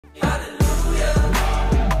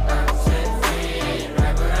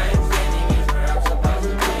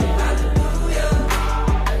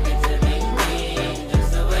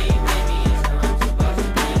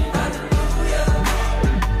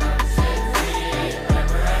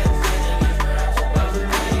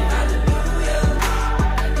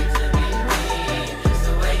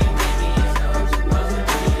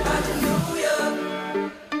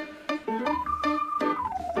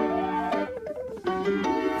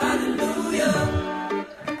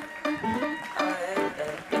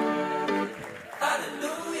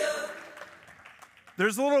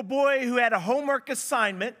There's a little boy who had a homework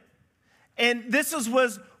assignment, and this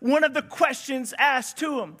was one of the questions asked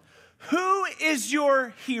to him. Who is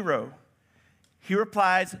your hero? He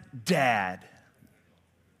replies, Dad.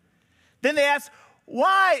 Then they asked,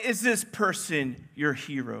 why is this person your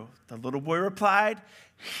hero? The little boy replied,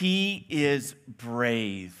 he is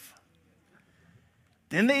brave.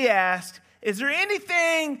 Then they asked, is there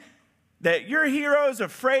anything that your hero is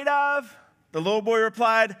afraid of? The little boy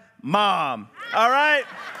replied, Mom. All right.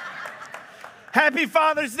 Happy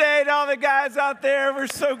Father's Day to all the guys out there. We're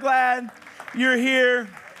so glad you're here.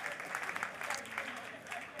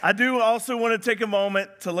 I do also want to take a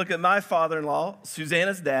moment to look at my father-in-law,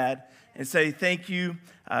 Susanna's dad, and say thank you,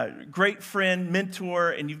 great friend,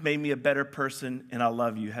 mentor, and you've made me a better person, and I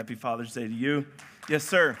love you. Happy Father's Day to you. Yes,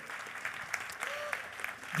 sir.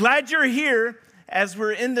 Glad you're here as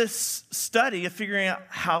we're in this study of figuring out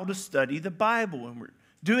how to study the Bible, and we're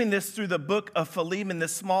doing this through the book of Philemon,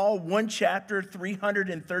 this small one-chapter,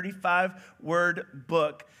 335-word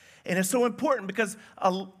book. And it's so important because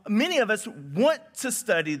many of us want to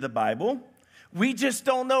study the Bible. We just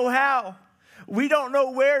don't know how. We don't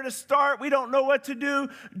know where to start. We don't know what to do.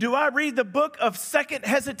 Do I read the book of second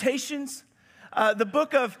hesitations? The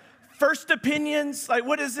book of first opinions? Like,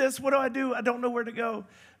 what is this? What do I do? I don't know where to go.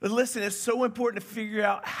 But listen, it's so important to figure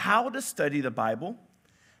out how to study the Bible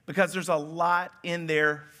because there's a lot in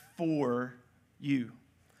there for you.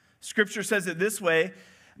 Scripture says it this way: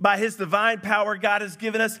 by his divine power, God has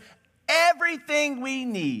given us everything we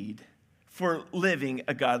need for living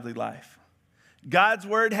a godly life. God's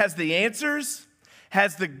word has the answers,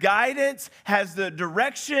 has the guidance, has the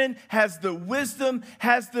direction, has the wisdom,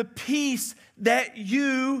 has the peace that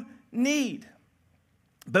you need.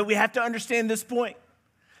 But we have to understand this point,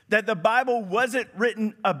 that the Bible wasn't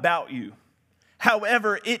written about you.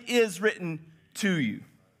 However, it is written to you.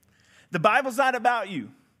 The Bible's not about you.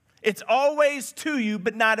 It's always to you,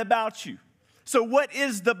 but not about you. So what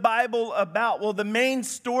is the Bible about? Well, the main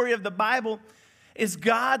story of the Bible is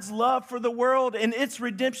God's love for the world and its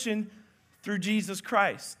redemption through Jesus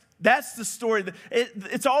Christ. That's the story.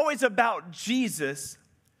 It's always about Jesus,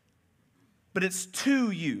 but it's to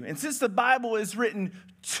you. And since the Bible is written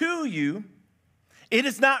to you, it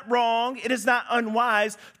is not wrong, it is not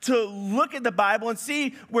unwise to look at the Bible and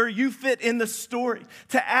see where you fit in the story.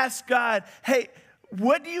 To ask God, hey,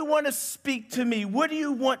 what do you want to speak to me? What do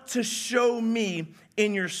you want to show me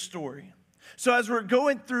in your story? So as we're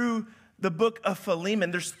going through the book of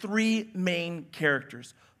Philemon, there's three main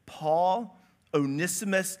characters: Paul,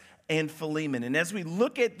 Onesimus, and Philemon. And as we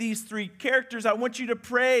look at these three characters, I want you to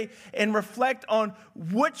pray and reflect on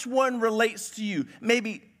which one relates to you.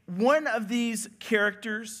 Maybe one of these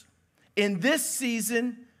characters in this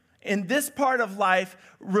season, in this part of life,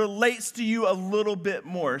 relates to you a little bit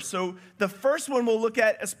more. So the first one we'll look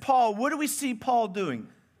at is Paul. What do we see Paul doing?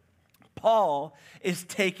 Paul is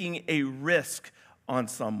taking a risk on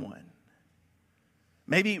someone.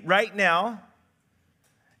 Maybe right now,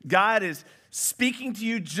 God is speaking to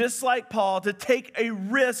you just like Paul to take a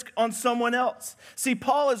risk on someone else. See,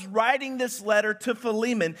 Paul is writing this letter to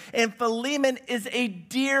Philemon, and Philemon is a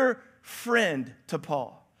dear friend to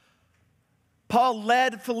Paul. Paul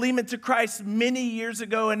led Philemon to Christ many years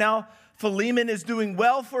ago, and now Philemon is doing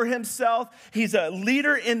well for himself. He's a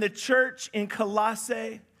leader in the church in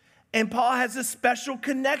Colossae, and Paul has a special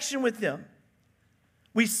connection with him.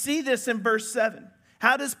 We see this in verse 7.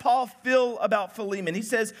 How does Paul feel about Philemon? He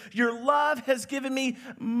says, your love has given me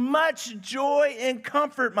much joy and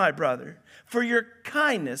comfort, my brother, for your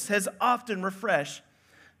kindness has often refreshed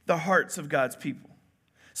the hearts of God's people.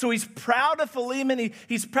 So he's proud of Philemon.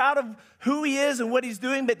 He's proud of who he is and what he's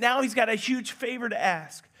doing, but now he's got a huge favor to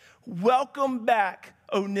ask. Welcome back,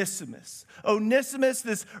 Onesimus. Onesimus,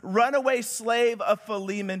 this runaway slave of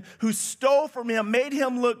Philemon who stole from him, made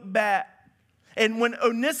him look bad. And when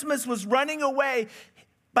Onesimus was running away,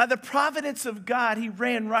 by the providence of God, he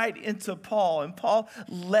ran right into Paul. And Paul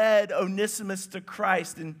led Onesimus to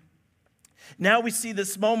Christ. And now we see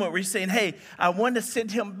this moment where he's saying, hey, I want to send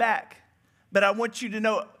him back. But I want you to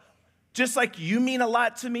know, just like you mean a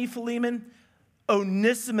lot to me, Philemon,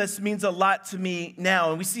 Onesimus means a lot to me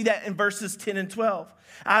now. And we see that in verses 10 and 12.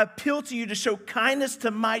 I appeal to you to show kindness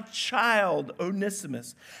to my child,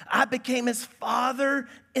 Onesimus. I became his father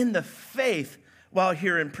in the faith while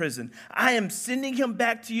here in prison. I am sending him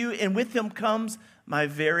back to you, and with him comes my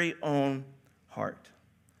very own heart.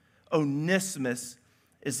 Onesimus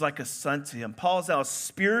is like a son to him. Paul's now a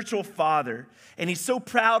spiritual father, and he's so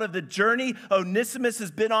proud of the journey Onesimus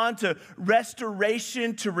has been on to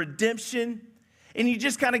restoration, to redemption. And you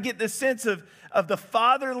just kind of get this sense of the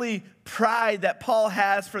fatherly pride that Paul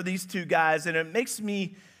has for these two guys. And it makes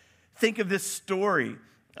me think of this story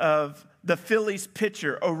of the Phillies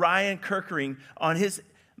pitcher, Orion Kerkering, on his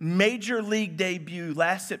major league debut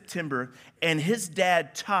last September, and his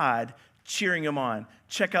dad, Todd, cheering him on.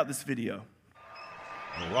 Check out this video.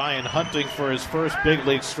 Orion hunting for his first big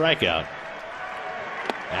league strikeout.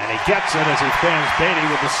 And he gets it as he fans Beatty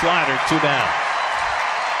with the slider, 2 down.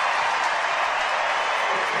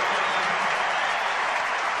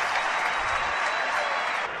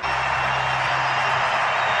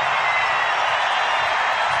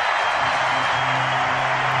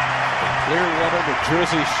 From Clearwater to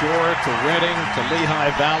Jersey Shore to Reading to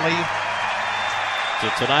Lehigh Valley to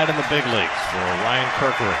tonight in the big leagues for Orion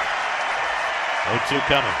Kerkering. 0-2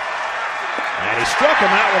 coming. And he struck him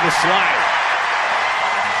out with a slider.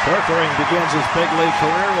 Kerkering begins his big league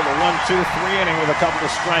career with a 1-2-3 inning with a couple of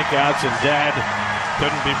strikeouts, and Dad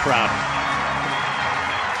couldn't be prouder.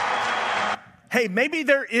 Hey, maybe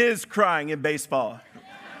there is crying in baseball.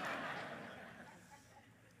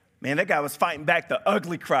 Man, that guy was fighting back the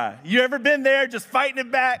ugly cry. You ever been there just fighting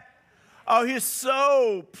it back? Oh, he's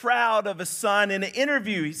so proud of his son. In an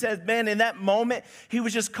interview, he says, man, in that moment, he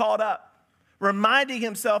was just caught up, reminding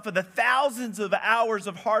himself of the thousands of hours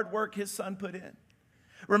of hard work his son put in.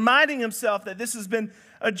 Reminding himself that this has been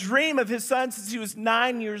a dream of his son since he was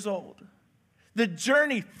 9 years old. The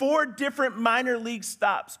journey, 4 different minor league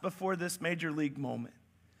stops before this major league moment.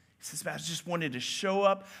 He says, I just wanted to show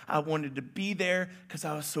up. I wanted to be there because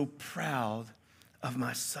I was so proud of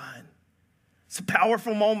my son. It's a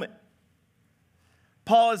powerful moment.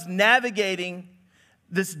 Paul is navigating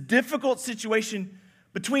this difficult situation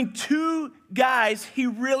between 2 guys he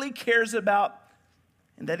really cares about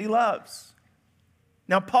and that he loves.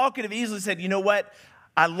 Now, Paul could have easily said, you know what?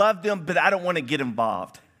 I love them, but I don't want to get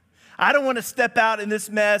involved. I don't want to step out in this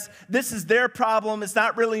mess. This is their problem. It's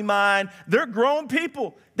not really mine. They're grown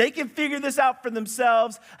people. They can figure this out for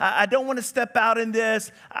themselves. I don't want to step out in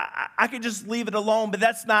this. I could just leave it alone, but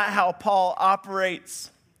that's not how Paul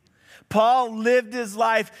operates. Paul lived his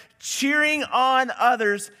life cheering on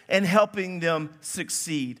others and helping them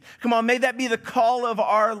succeed. Come on, may that be the call of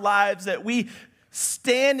our lives, that we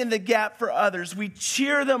stand in the gap for others. We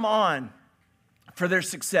cheer them on for their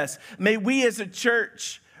success. May we as a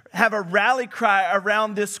church have a rally cry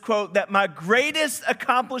around this quote that my greatest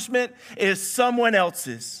accomplishment is someone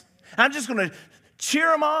else's. I'm just going to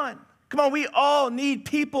cheer them on. Come on, we all need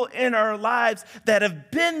people in our lives that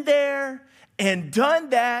have been there and done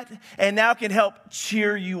that and now can help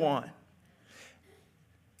cheer you on.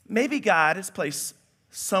 Maybe God has placed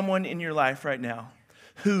someone in your life right now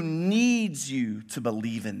who needs you to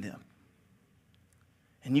believe in them.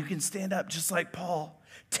 And you can stand up just like Paul.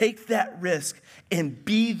 Take that risk and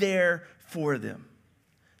be there for them.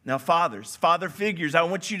 Now, fathers, father figures, I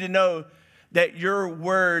want you to know that your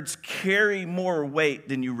words carry more weight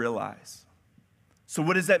than you realize. So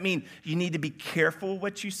what does that mean? You need to be careful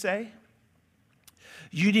what you say.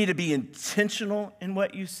 You need to be intentional in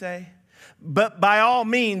what you say. But by all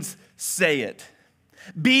means, say it.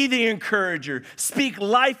 Be the encourager. Speak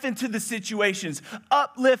life into the situations.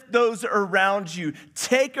 Uplift those around you.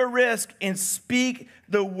 Take a risk and speak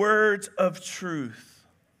the words of truth.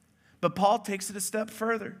 But Paul takes it a step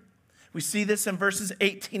further. We see this in verses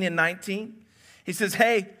 18 and 19. He says,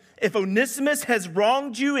 hey, if Onesimus has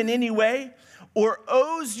wronged you in any way or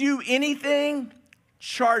owes you anything,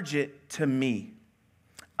 charge it to me.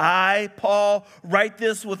 I, Paul, write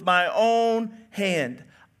this with my own hand.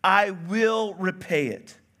 I will repay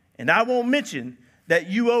it. And I won't mention that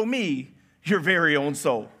you owe me your very own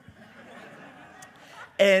soul.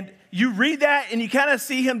 And you read that and you kind of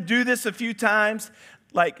see him do this a few times.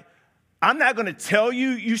 Like, I'm not going to tell you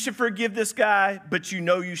you should forgive this guy, but you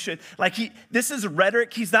know you should. Like, this is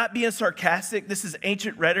rhetoric. He's not being sarcastic. This is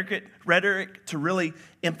ancient rhetoric to really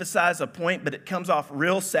emphasize a point, but it comes off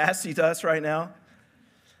real sassy to us right now.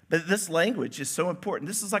 But this language is so important.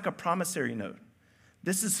 This is like a promissory note.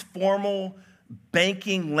 This is formal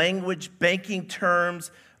banking language, banking terms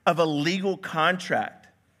of a legal contract.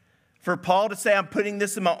 For Paul to say, I'm putting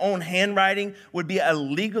this in my own handwriting, would be a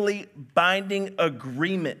legally binding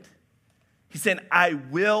agreement. He's saying, I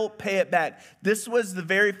will pay it back. This was the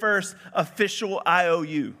very first official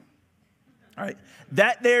IOU. All right.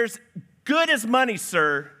 That there's good as money,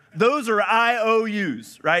 sir. Those are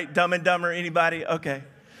IOUs, right? Dumb and Dumber, anybody? Okay.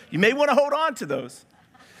 You may want to hold on to those.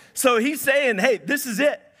 So he's saying, hey, this is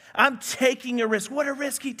it. I'm taking a risk. What a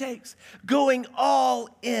risk he takes. Going all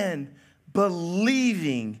in,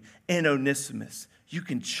 believing in Onesimus. You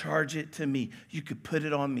can charge it to me. You could put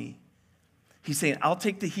it on me. He's saying, I'll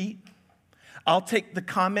take the heat. I'll take the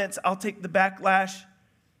comments. I'll take the backlash.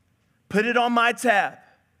 Put it on my tab.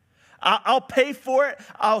 I'll pay for it.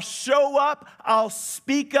 I'll show up. I'll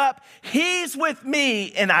speak up. He's with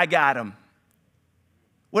me and I got him.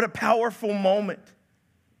 What a powerful moment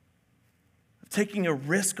of taking a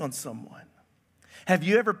risk on someone. Have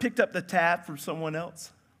you ever picked up the tab from someone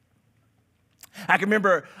else? I can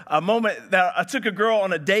remember a moment that I took a girl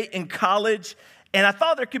on a date in college, and I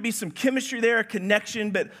thought there could be some chemistry there, a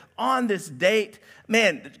connection, but on this date,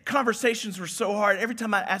 man, the conversations were so hard. Every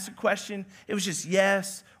time I asked a question, it was just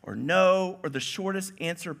yes or no or the shortest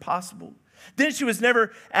answer possible. Then she was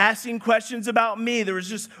never asking questions about me. There was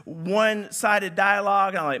just one-sided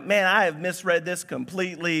dialogue. I'm like, man, I have misread this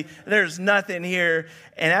completely. There's nothing here.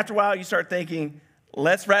 And after a while, you start thinking,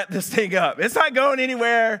 let's wrap this thing up. It's not going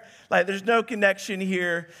anywhere. Like, there's no connection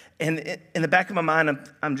here. And in the back of my mind,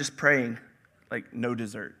 I'm just praying, like, no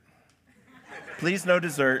dessert. Please, no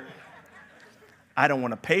dessert. I don't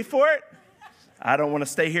want to pay for it. I don't want to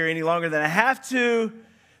stay here any longer than I have to.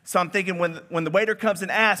 So I'm thinking when the waiter comes and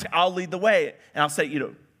asks, I'll lead the way. And I'll say,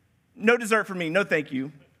 no dessert for me. No, thank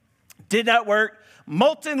you. Did not work.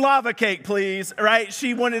 Molten lava cake, please. Right?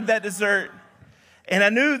 She wanted that dessert. And I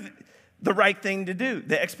knew the right thing to do.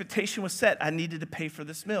 The expectation was set. I needed to pay for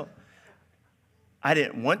this meal. I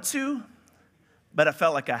didn't want to, but I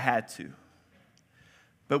felt like I had to.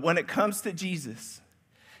 But when it comes to Jesus,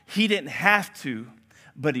 he didn't have to,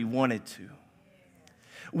 but he wanted to.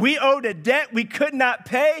 We owed a debt we could not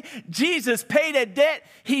pay. Jesus paid a debt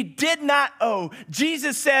he did not owe.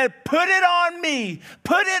 Jesus said, put it on me.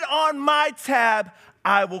 Put it on my tab.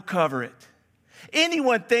 I will cover it.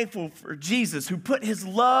 Anyone thankful for Jesus who put his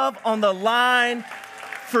love on the line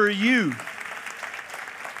for you?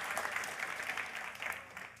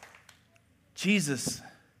 Jesus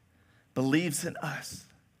believes in us.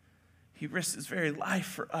 He risked his very life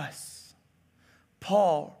for us.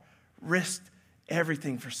 Paul risked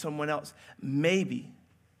everything for someone else. Maybe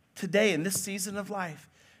today in this season of life,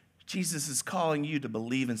 Jesus is calling you to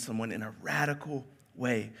believe in someone in a radical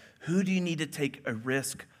way. Who do you need to take a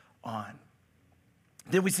risk on?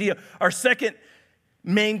 Then we see our second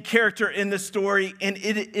main character in the story, and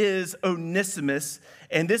it is Onesimus.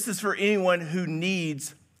 And this is for anyone who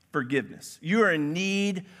needs forgiveness. You are in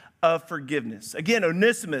need of forgiveness. Again,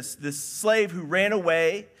 Onesimus, this slave who ran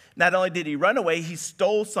away, not only did he run away, he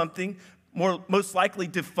stole something most likely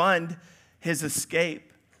to fund his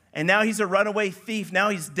escape. And now he's a runaway thief. Now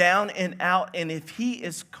he's down and out. And if he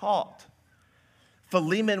is caught,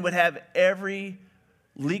 Philemon would have every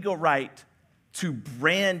legal right to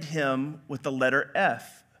brand him with the letter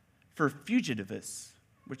F for fugitivus,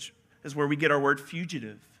 which is where we get our word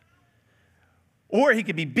fugitive. Or he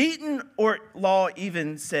could be beaten, or law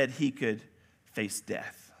even said he could face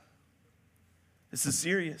death. This is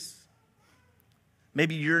serious.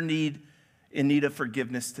 Maybe you're in need of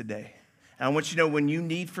forgiveness today. And I want you to know, when you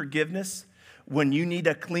need forgiveness, when you need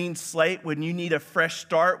a clean slate, when you need a fresh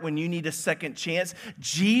start, when you need a second chance,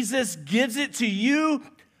 Jesus gives it to you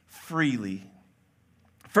freely.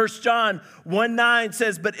 1 John 1:9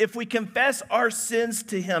 says, but if we confess our sins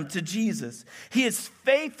to him, to Jesus, he is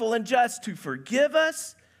faithful and just to forgive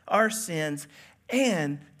us our sins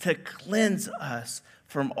and to cleanse us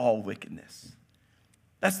from all wickedness.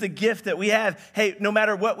 That's the gift that we have. Hey, no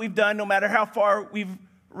matter what we've done, no matter how far we've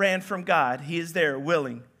ran from God, he is there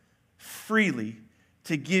willing, freely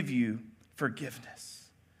to give you forgiveness.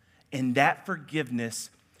 And that forgiveness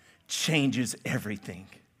changes everything.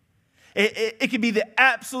 It can be the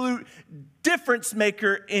absolute difference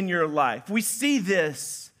maker in your life. We see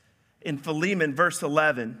this in Philemon, verse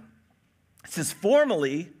 11. It says,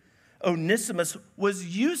 formerly, Onesimus was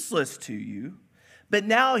useless to you, but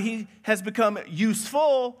now he has become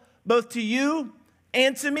useful both to you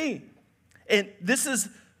and to me. And this is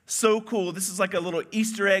so cool. This is like a little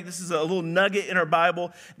Easter egg. This is a little nugget in our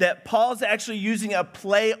Bible that Paul's actually using a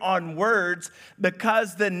play on words,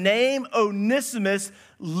 because the name Onesimus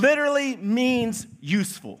literally means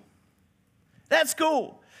useful. That's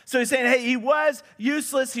cool. So he's saying, hey, he was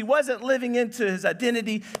useless. He wasn't living into his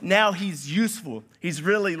identity. Now he's useful. He's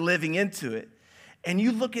really living into it. And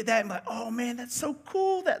you look at that and like, oh man, that's so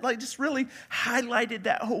cool. That like just really highlighted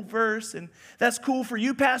that whole verse. And that's cool for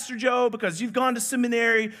you, Pastor Joe, because you've gone to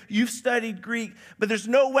seminary, you've studied Greek, but there's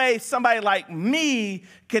no way somebody like me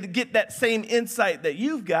could get that same insight that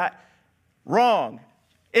you've got. Wrong.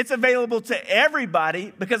 It's available to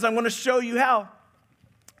everybody, because I'm going to show you how.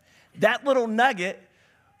 That little nugget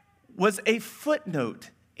was a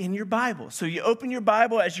footnote in your Bible. So you open your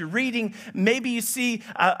Bible as you're reading. Maybe you see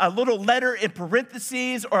a little letter in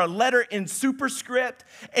parentheses or a letter in superscript,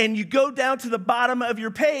 and you go down to the bottom of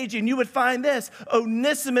your page and you would find this: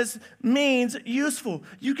 Onesimus means useful.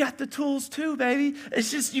 You got the tools too, baby. It's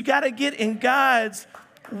just you got to get in God's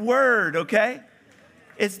word, okay?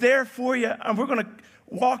 It's there for you, and we're going to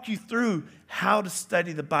walk you through how to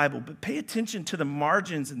study the Bible, but pay attention to the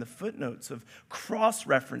margins and the footnotes of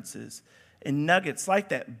cross-references and nuggets like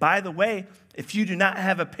that. By the way, if you do not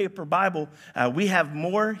have a paper Bible, we have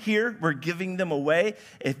more here. We're giving them away.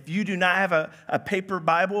 If you do not have a paper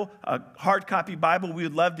Bible, a hard copy Bible, we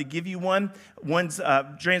would love to give you one. One's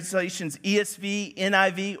translations ESV,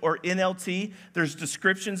 NIV, or NLT. There's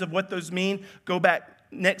descriptions of what those mean. Go back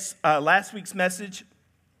last week's message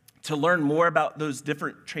to learn more about those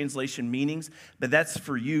different translation meanings, but that's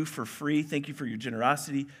for you for free. Thank you for your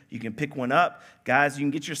generosity. You can pick one up. Guys, you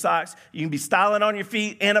can get your socks. You can be styling on your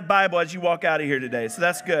feet and a Bible as you walk out of here today, so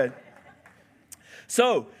that's good.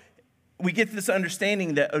 So we get this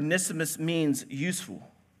understanding that Onesimus means useful.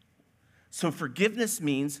 So forgiveness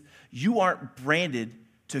means you aren't branded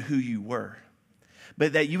to who you were,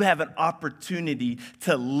 but that you have an opportunity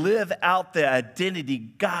to live out the identity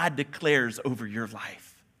God declares over your life.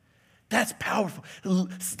 That's powerful.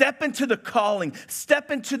 Step into the calling.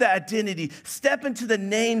 Step into the identity. Step into the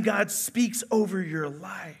name God speaks over your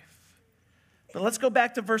life. But let's go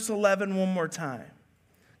back to verse 11 one more time,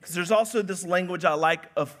 because there's also this language I like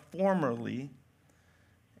of formerly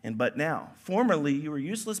and but now. Formerly you were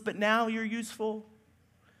useless, but now you're useful.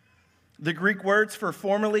 The Greek words for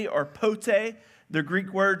formerly are pote. The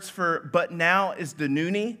Greek words for but now is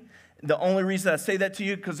denuni. The only reason I say that to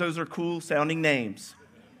you because those are cool sounding names.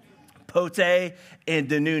 Pote and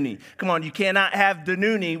denuni. Come on, you cannot have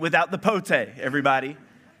denuni without the pote, everybody.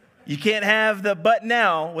 You can't have the but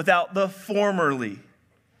now without the formerly.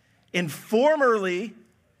 In formerly,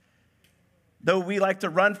 though we like to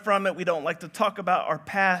run from it, we don't like to talk about our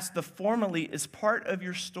past, the formerly is part of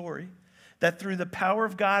your story that through the power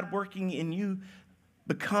of God working in you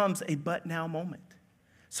becomes a but now moment.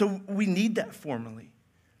 So we need that formerly.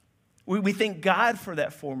 We thank God for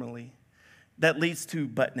that formerly that leads to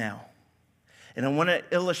but now. And I want to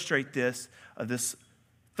illustrate this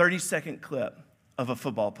 30-second clip of a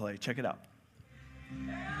football play. Check it out.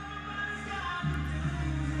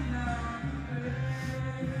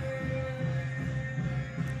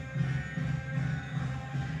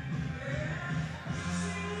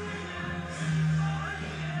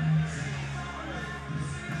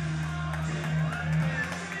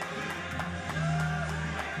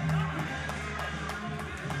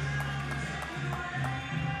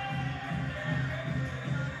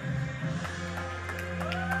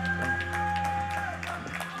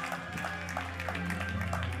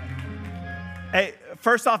 Hey,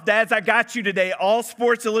 first off, dads, I got you today. All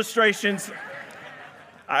sports illustrations.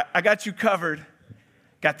 I got you covered.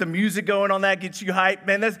 Got the music going on that, gets you hyped.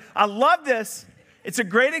 Man, I love this. It's a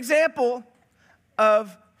great example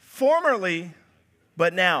of formerly,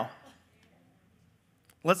 but now.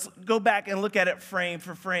 Let's go back and look at it frame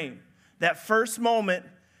for frame. That first moment,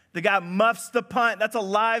 the guy muffs the punt. That's a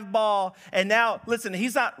live ball. And now, listen,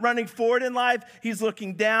 he's not running forward in life. He's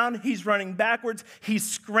looking down. He's running backwards. He's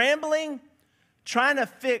scrambling, trying to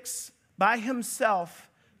fix by himself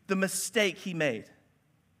the mistake he made.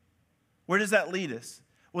 Where does that lead us?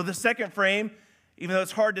 Well, the second frame, even though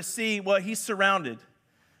it's hard to see, well, he's surrounded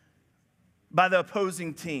by the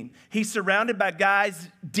opposing team. He's surrounded by guys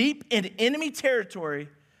deep in enemy territory,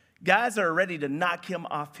 guys that are ready to knock him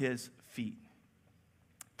off his feet.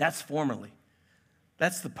 That's formerly.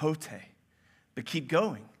 That's the pote. But keep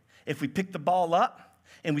going. If we pick the ball up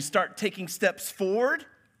and we start taking steps forward,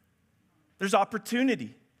 there's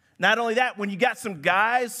opportunity. Not only that, when you got some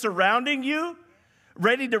guys surrounding you,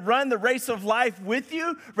 ready to run the race of life with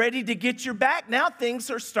you, ready to get your back, now things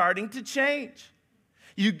are starting to change.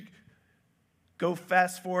 You go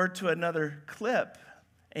fast forward to another clip,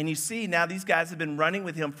 and you see now these guys have been running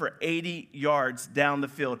with him for 80 yards down the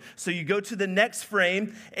field. So you go to the next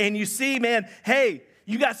frame, and you see, man, hey,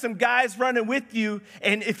 you got some guys running with you,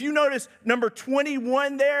 and if you notice number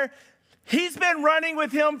 21 there, he's been running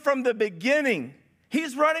with him from the beginning.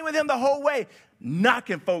 He's running with him the whole way,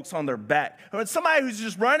 knocking folks on their back. Somebody who's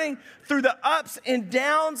just running through the ups and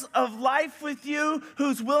downs of life with you,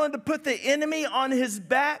 who's willing to put the enemy on his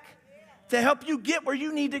back to help you get where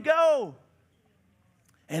you need to go.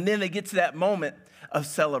 And then they get to that moment of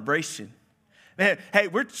celebration. Man, hey,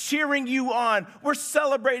 we're cheering you on. We're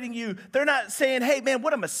celebrating you. They're not saying, hey, man,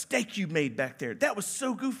 what a mistake you made back there. That was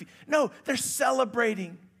so goofy. No, they're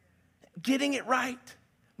celebrating, getting it right,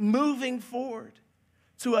 moving forward.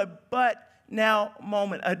 to a but now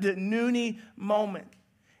moment, a denuni moment.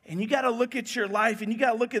 And you got to look at your life and you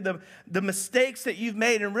got to look at the mistakes that you've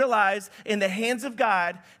made and realize in the hands of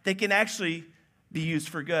God, they can actually be used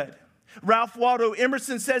for good. Ralph Waldo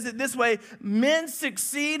Emerson says it this way: men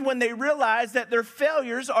succeed when they realize that their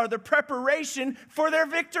failures are the preparation for their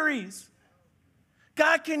victories.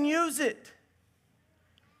 God can use it.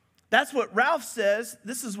 That's what Ralph says.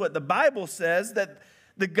 This is what the Bible says, that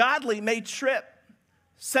the godly may trip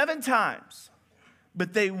 7 times,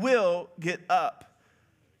 but they will get up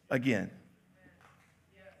again.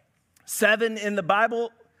 7 in the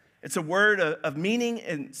Bible, it's a word of meaning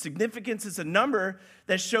and significance. It's a number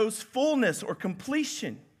that shows fullness or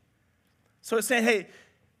completion. So it's saying, hey,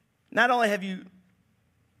 not only have you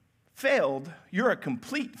failed, you're a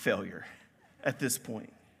complete failure at this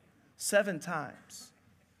point. 7 times.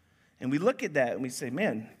 And we look at that and we say,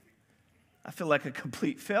 man, I feel like a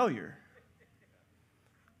complete failure.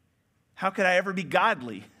 How could I ever be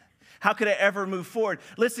godly? How could I ever move forward?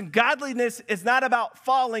 Listen, godliness is not about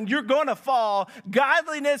falling. You're going to fall.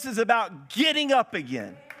 Godliness is about getting up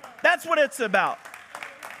again. That's what it's about.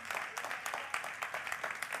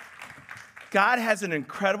 God has an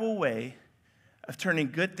incredible way of turning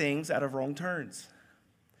good things out of wrong turns,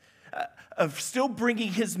 of still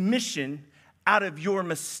bringing his mission out of your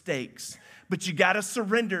mistakes. But you got to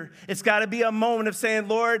surrender. It's got to be a moment of saying,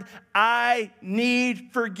 Lord, I need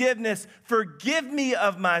forgiveness. Forgive me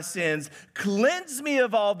of my sins. Cleanse me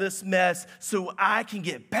of all this mess so I can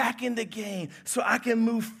get back in the game, so I can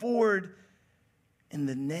move forward in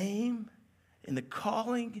the name, in the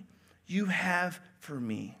calling you have for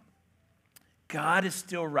me. God is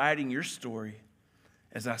still writing your story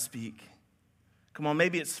as I speak. Come on,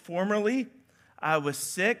 maybe it's formerly I was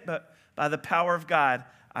sick, but by the power of God,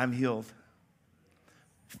 I'm healed.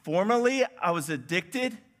 Formerly, I was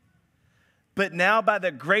addicted, but now by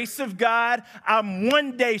the grace of God, I'm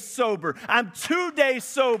 1 day sober. I'm 2 days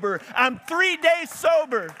sober. I'm 3 days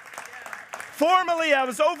sober. Formerly, I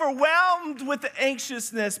was overwhelmed with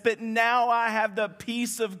anxiousness, but now I have the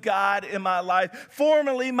peace of God in my life.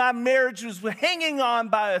 Formerly, my marriage was hanging on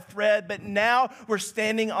by a thread, but now we're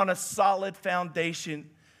standing on a solid foundation.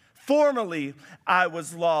 Formerly, I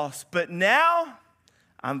was lost, but now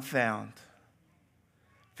I'm found.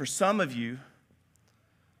 For some of you,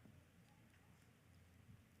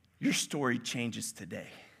 your story changes today.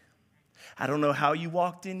 I don't know how you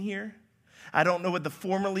walked in here. I don't know what the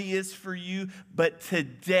formerly is for you, but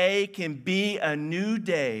today can be a new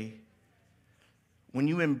day when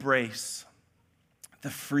you embrace the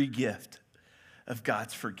free gift of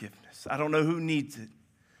God's forgiveness. I don't know who needs it,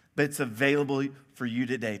 but it's available for you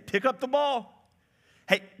today. Pick up the ball.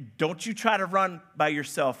 Hey, don't you try to run by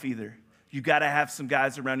yourself either. You got to have some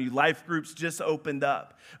guys around you. Life groups just opened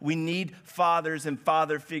up. We need fathers and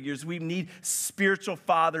father figures. We need spiritual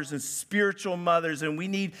fathers and spiritual mothers. And we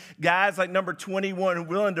need guys like number 21 who are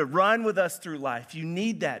willing to run with us through life. You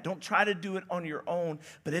need that. Don't try to do it on your own,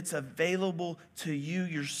 but it's available to you.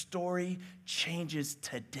 Your story changes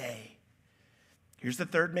today. Here's the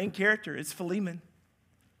third main character. It's Philemon.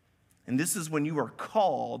 And this is when you are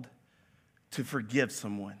called to forgive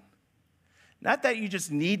someone. Not that you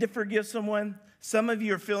just need to forgive someone. Some of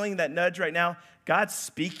you are feeling that nudge right now. God's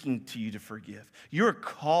speaking to you to forgive. You're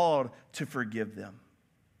called to forgive them.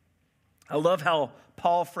 I love how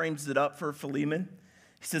Paul frames it up for Philemon.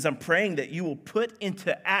 He says, I'm praying that you will put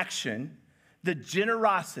into action the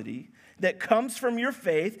generosity that comes from your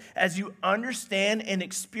faith as you understand and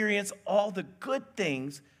experience all the good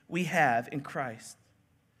things we have in Christ.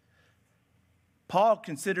 Paul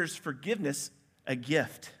considers forgiveness a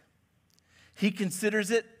gift. He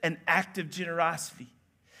considers it an act of generosity.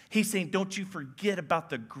 He's saying, don't you forget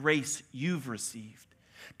about the grace you've received.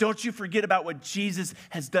 Don't you forget about what Jesus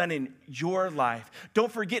has done in your life.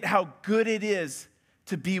 Don't forget how good it is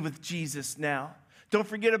to be with Jesus now. Don't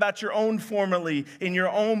forget about your own formerly in your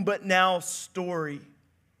own but now story.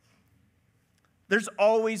 There's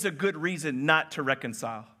always a good reason not to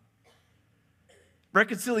reconcile.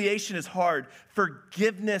 Reconciliation is hard.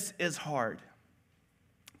 Forgiveness is hard.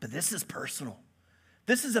 But this is personal.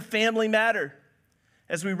 This is a family matter.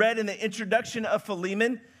 As we read in the introduction of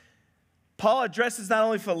Philemon, Paul addresses not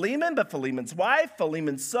only Philemon, but Philemon's wife,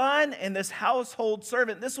 Philemon's son, and this household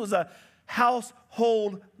servant. This was a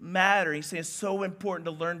household matter. He's saying it's so important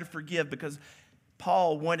to learn to forgive because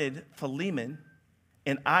Paul wanted Philemon,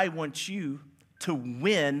 and I want you to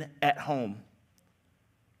win at home,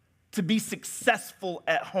 to be successful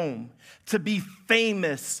at home, to be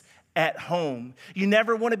famous at home. You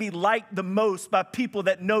never want to be liked the most by people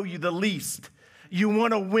that know you the least. You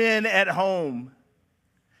want to win at home.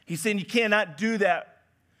 He's saying you cannot do that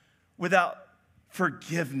without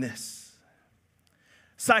forgiveness.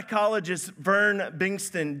 Psychologist Vern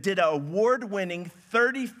Bingston did an award-winning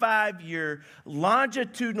 35-year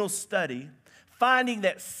longitudinal study finding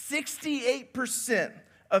that 68%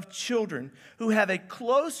 of children who have a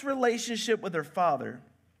close relationship with their father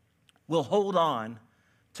will hold on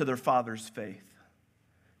to their father's faith.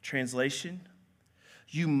 Translation,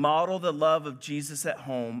 you model the love of Jesus at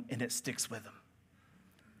home and it sticks with them.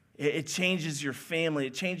 It changes your family.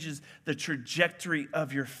 It changes the trajectory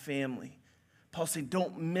of your family. Paul's saying,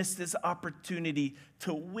 don't miss this opportunity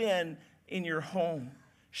to win in your home.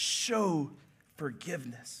 Show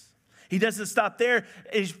forgiveness. He doesn't stop there.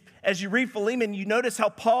 As you read Philemon, you notice how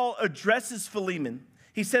Paul addresses Philemon.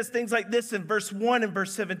 He says things like this in verse 1 and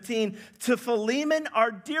verse 17. To Philemon,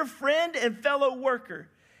 our dear friend and fellow worker,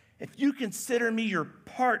 if you consider me your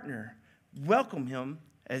partner, welcome him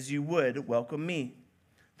as you would welcome me.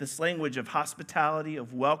 This language of hospitality,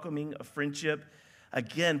 of welcoming, of friendship.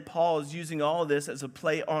 Again, Paul is using all of this as a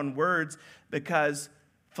play on words because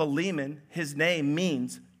Philemon, his name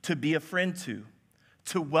means to be a friend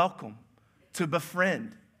to welcome, to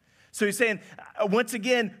befriend. So he's saying, once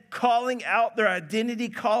again, calling out their identity,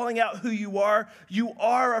 calling out who you are. You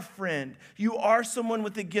are a friend. You are someone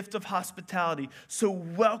with the gift of hospitality. So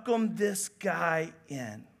welcome this guy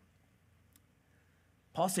in.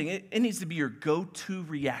 Paul's saying it needs to be your go-to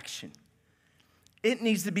reaction. It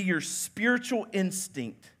needs to be your spiritual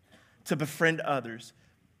instinct to befriend others,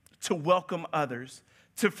 to welcome others,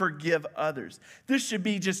 to forgive others. This should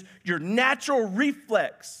be just your natural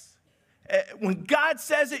reflex. When God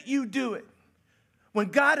says it, you do it. When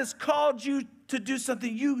God has called you to do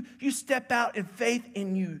something, you step out in faith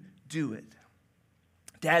and you do it.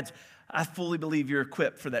 Dads, I fully believe you're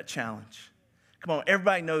equipped for that challenge. Come on,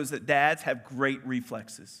 everybody knows that dads have great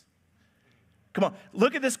reflexes. Come on,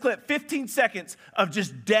 look at this clip, 15 seconds of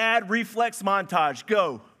just dad reflex montage.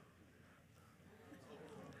 Go.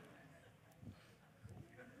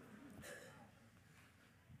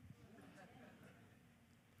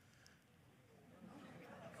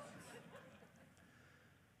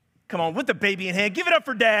 Come on, with the baby in hand, give it up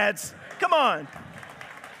for dads. Come on.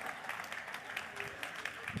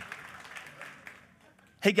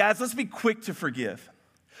 Hey guys, let's be quick to forgive,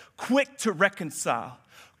 quick to reconcile,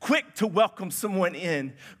 quick to welcome someone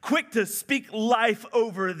in, quick to speak life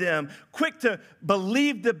over them, quick to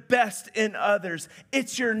believe the best in others.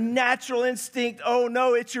 It's your natural instinct. Oh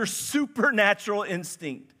no, it's your supernatural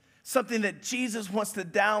instinct. Something that Jesus wants to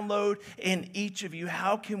download in each of you.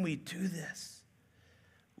 How can we do this?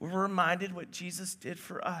 We're reminded what Jesus did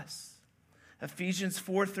for us. Ephesians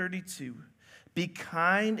 4:32. Be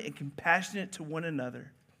kind and compassionate to one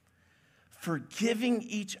another, forgiving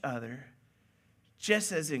each other,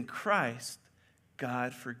 just as in Christ,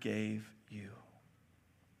 God forgave you.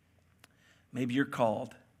 Maybe you're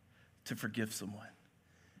called to forgive someone.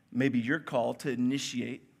 Maybe you're called to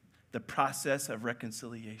initiate the process of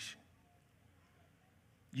reconciliation.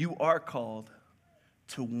 You are called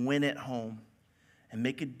to win at home and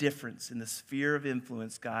make a difference in the sphere of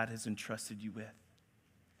influence God has entrusted you with.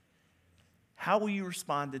 How will you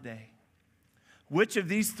respond today? Which of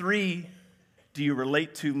these three do you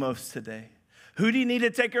relate to most today? Who do you need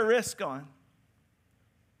to take a risk on?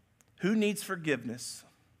 Who needs forgiveness?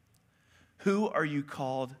 Who are you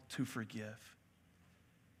called to forgive?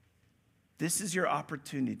 This is your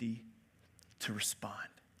opportunity to respond.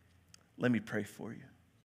 Let me pray for you.